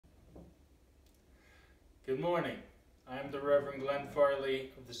Good morning. I am the Reverend Glenn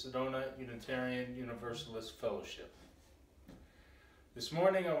Farley of the Sedona Unitarian Universalist Fellowship. This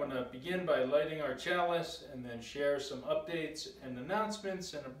morning I want to begin by lighting our chalice and then share some updates and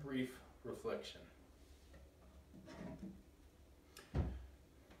announcements and a brief reflection.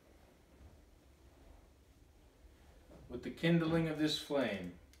 With the kindling of this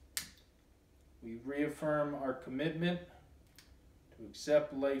flame, we reaffirm our commitment to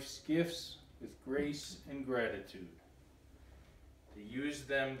accept life's gifts with grace and gratitude, to use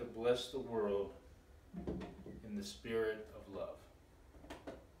them to bless the world in the spirit of love.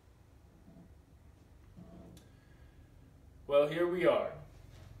 Well, here we are,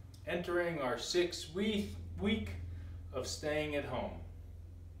 entering our sixth week of staying at home.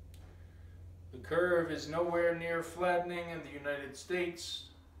 The curve is nowhere near flattening in the United States.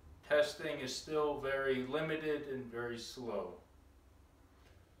 Testing is still very limited and very slow.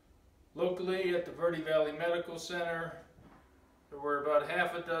 Locally at the Verde Valley Medical Center, there were about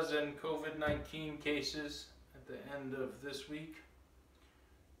half a dozen COVID-19 cases at the end of this week.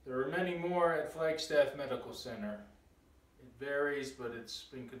 There are many more at Flagstaff Medical Center. It varies, but it's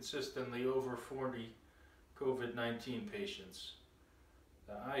been consistently over 40 COVID-19 patients.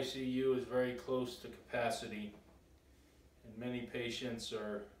 The ICU is very close to capacity, and many patients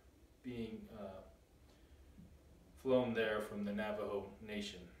are being flown there from the Navajo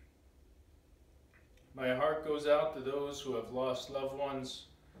Nation. My heart goes out to those who have lost loved ones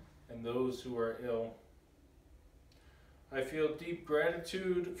and those who are ill. I feel deep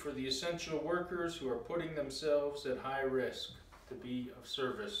gratitude for the essential workers who are putting themselves at high risk to be of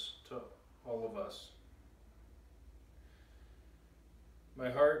service to all of us.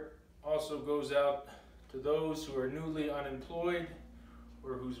 My heart also goes out to those who are newly unemployed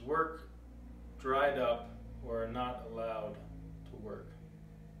or whose work dried up or are not allowed to work.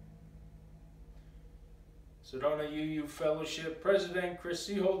 Sedona UU Fellowship President Chris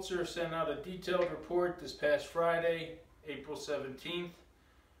Seeholzer sent out a detailed report this past Friday, April 17th,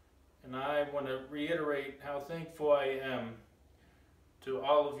 and I want to reiterate how thankful I am to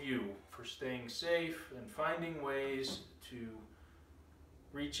all of you for staying safe and finding ways to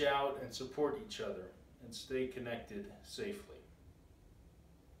reach out and support each other and stay connected safely.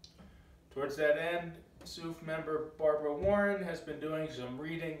 Towards that end, SUUF member Barbara Warren has been doing some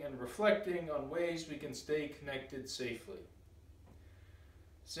reading and reflecting on ways we can stay connected safely.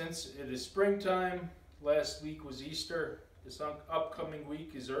 Since it is springtime, last week was Easter, this upcoming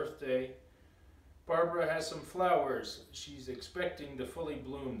week is Earth Day, Barbara has some flowers she's expecting to fully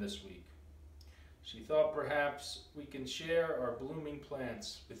bloom this week. She thought perhaps we can share our blooming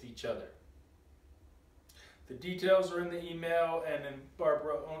plants with each other. The details are in the email, and in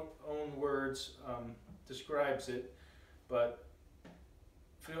Barbara's own words describes it, but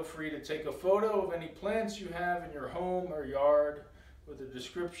feel free to take a photo of any plants you have in your home or yard with a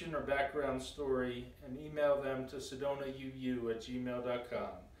description or background story and email them to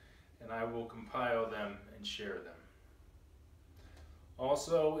sedonau@gmail.com, and I will compile them and share them.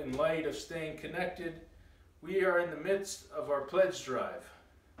 Also, in light of staying connected, we are in the midst of our pledge drive.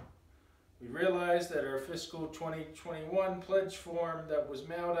 We realize that our fiscal 2021 pledge form that was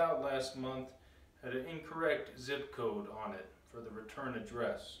mailed out last month had an incorrect zip code on it for the return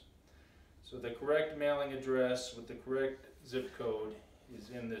address. So the correct mailing address with the correct zip code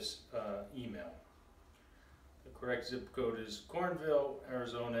is in this email. The correct zip code is Cornville,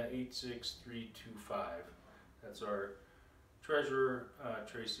 Arizona 86325. That's our Treasurer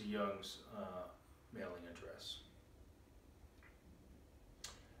Tracy Young's mailing address.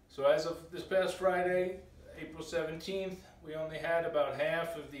 So as of this past Friday, April 17th, we only had about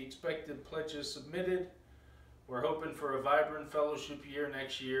half of the expected pledges submitted. We're hoping for a vibrant fellowship year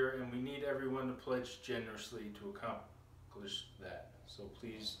next year, and we need everyone to pledge generously to accomplish that. So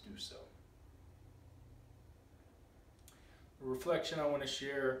please do so. The reflection I want to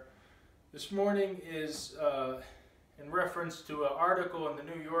share this morning is in reference to an article in the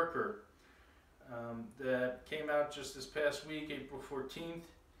New Yorker that came out just this past week, April 14th.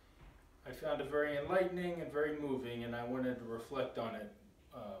 I found it very enlightening and very moving, and I wanted to reflect on it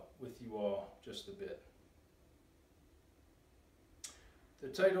with you all just a bit. The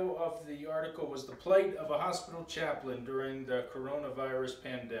title of the article was "The Plight of a Hospital Chaplain During the Coronavirus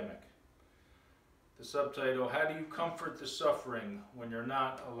Pandemic." The subtitle, "How do you comfort the suffering when you're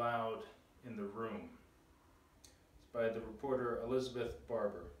not allowed in the room?" It's by the reporter Elizabeth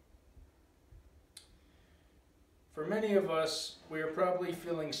Barber. For many of us, we are probably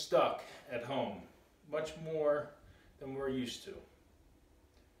feeling stuck at home, much more than we're used to.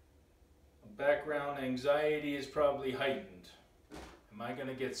 Background anxiety is probably heightened. Am I going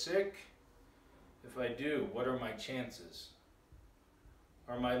to get sick? If I do, what are my chances?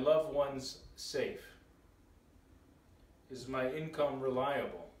 Are my loved ones safe? Is my income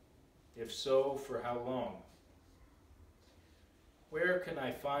reliable? If so, for how long? Where can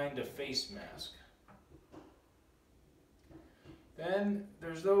I find a face mask? Then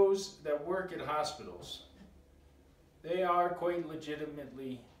there's those that work at hospitals. They are quite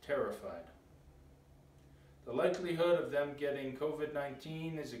legitimately terrified. The likelihood of them getting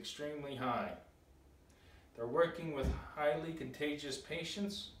COVID-19 is extremely high. They're working with highly contagious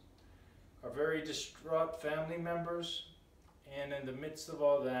patients, are very distraught family members, and in the midst of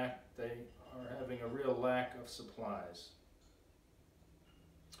all that, they are having a real lack of supplies.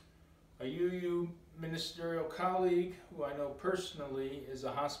 A UU ministerial colleague, who I know personally, is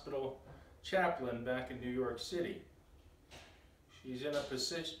a hospital chaplain back in New York City. She's in a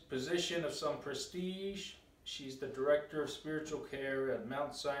position of some prestige. She's the director of spiritual care at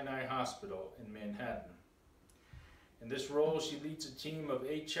Mount Sinai Hospital in Manhattan. In this role, she leads a team of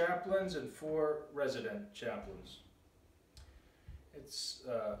 8 chaplains and 4 resident chaplains. It's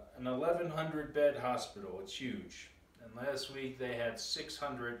an 1,100-bed hospital. It's huge. And last week, they had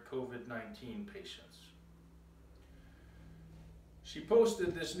 600 COVID-19 patients. She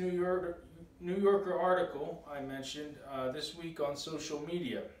posted this New Yorker article I mentioned this week on social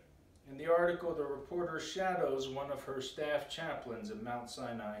media. In the article, the reporter shadows one of her staff chaplains at Mount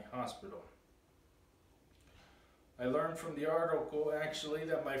Sinai Hospital. I learned from the article, actually,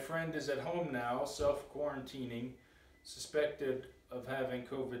 that my friend is at home now, self-quarantining, suspected of having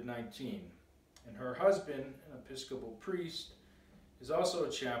COVID-19. And her husband, an Episcopal priest, is also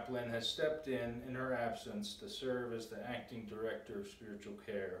a chaplain, has stepped in her absence to serve as the acting director of spiritual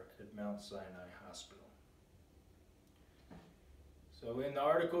care at Mount Sinai Hospital. So in the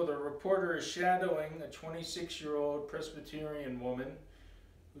article, the reporter is shadowing a 26-year-old Presbyterian woman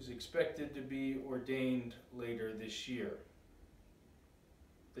who's expected to be ordained later this year.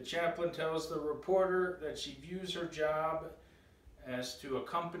 The chaplain tells the reporter that she views her job as to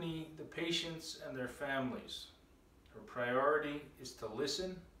accompany the patients and their families. Her priority is to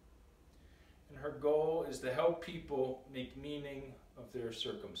listen, and her goal is to help people make meaning of their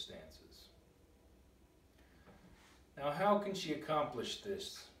circumstances. Now, how can she accomplish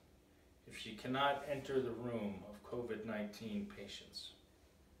this if she cannot enter the room of COVID-19 patients?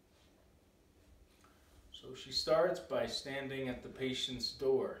 So she starts by standing at the patient's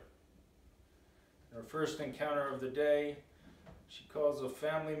door. In her first encounter of the day, she calls a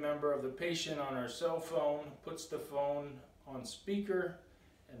family member of the patient on her cell phone, puts the phone on speaker,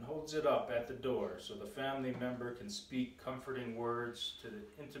 and holds it up at the door so the family member can speak comforting words to the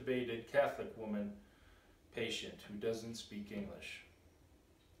intubated Catholic woman patient who doesn't speak English.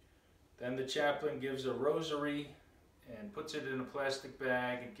 Then the chaplain gives a rosary and puts it in a plastic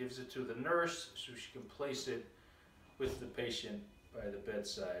bag and gives it to the nurse so she can place it with the patient by the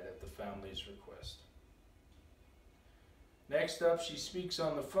bedside at the family's request. Next up, she speaks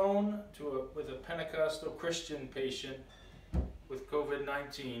on the phone with a Pentecostal Christian patient with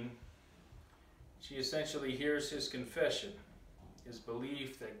COVID-19. She essentially hears his confession, his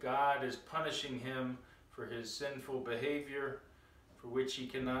belief that God is punishing him for his sinful behavior for which he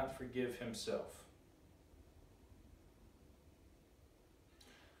cannot forgive himself.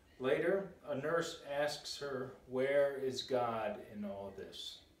 Later, a nurse asks her, "Where is God in all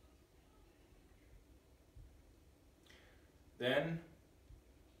this?" Then,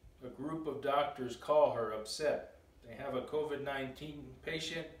 a group of doctors call her upset. They have a COVID-19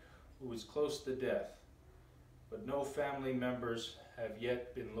 patient who is close to death, but no family members have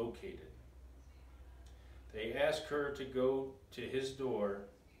yet been located. They ask her to go to his door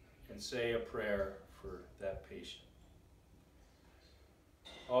and say a prayer for that patient.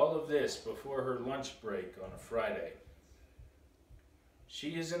 All of this before her lunch break on a Friday.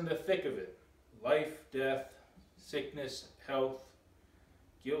 She is in the thick of it. Life, death, sickness, health,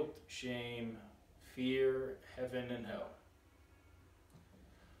 guilt, shame, fear, heaven, and hell.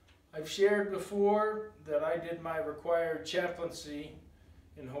 I've shared before that I did my required chaplaincy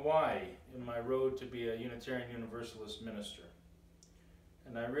in Hawaii in my road to be a Unitarian Universalist minister.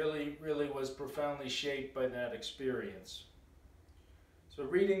 And I really was profoundly shaped by that experience. So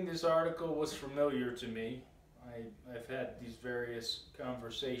reading this article was familiar to me. I've had these various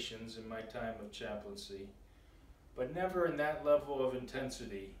conversations in my time of chaplaincy, but never in that level of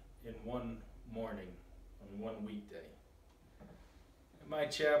intensity in one morning, on one weekday. In my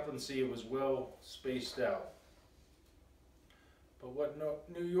chaplaincy, it was well spaced out. But what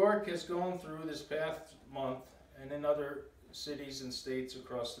New York has gone through this past month, and in other cities and states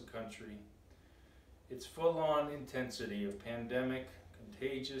across the country, it's full-on intensity of pandemic,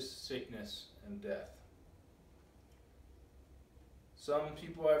 contagious sickness and death. Some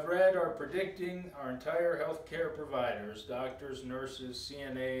people I've read are predicting our entire healthcare providers, doctors, nurses,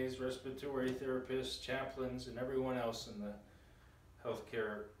 CNAs, respiratory therapists, chaplains, and everyone else in the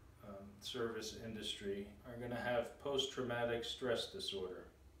healthcare service industry are going to have post-traumatic stress disorder.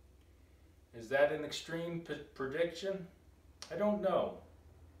 Is that an extreme prediction? I don't know.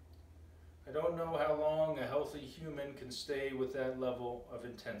 I don't know how long a healthy human can stay with that level of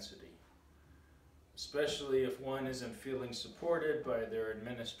intensity, especially if one isn't feeling supported by their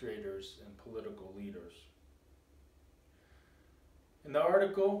administrators and political leaders. In the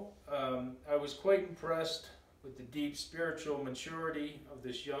article, I was quite impressed with the deep spiritual maturity of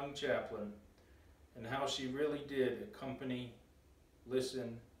this young chaplain and how she really did accompany,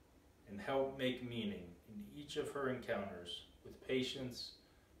 listen, and help make meaning in each of her encounters with patients,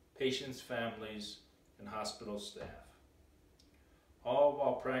 families, and hospital staff, all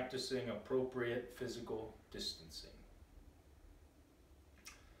while practicing appropriate physical distancing.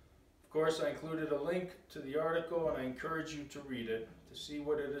 Of course, I included a link to the article, and I encourage you to read it to see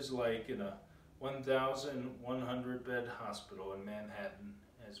what it is like in a 1,100-bed hospital in Manhattan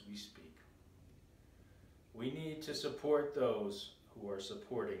as we speak. We need to support those who are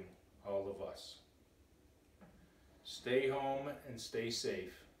supporting all of us. Stay home and stay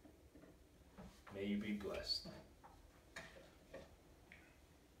safe. May you be blessed.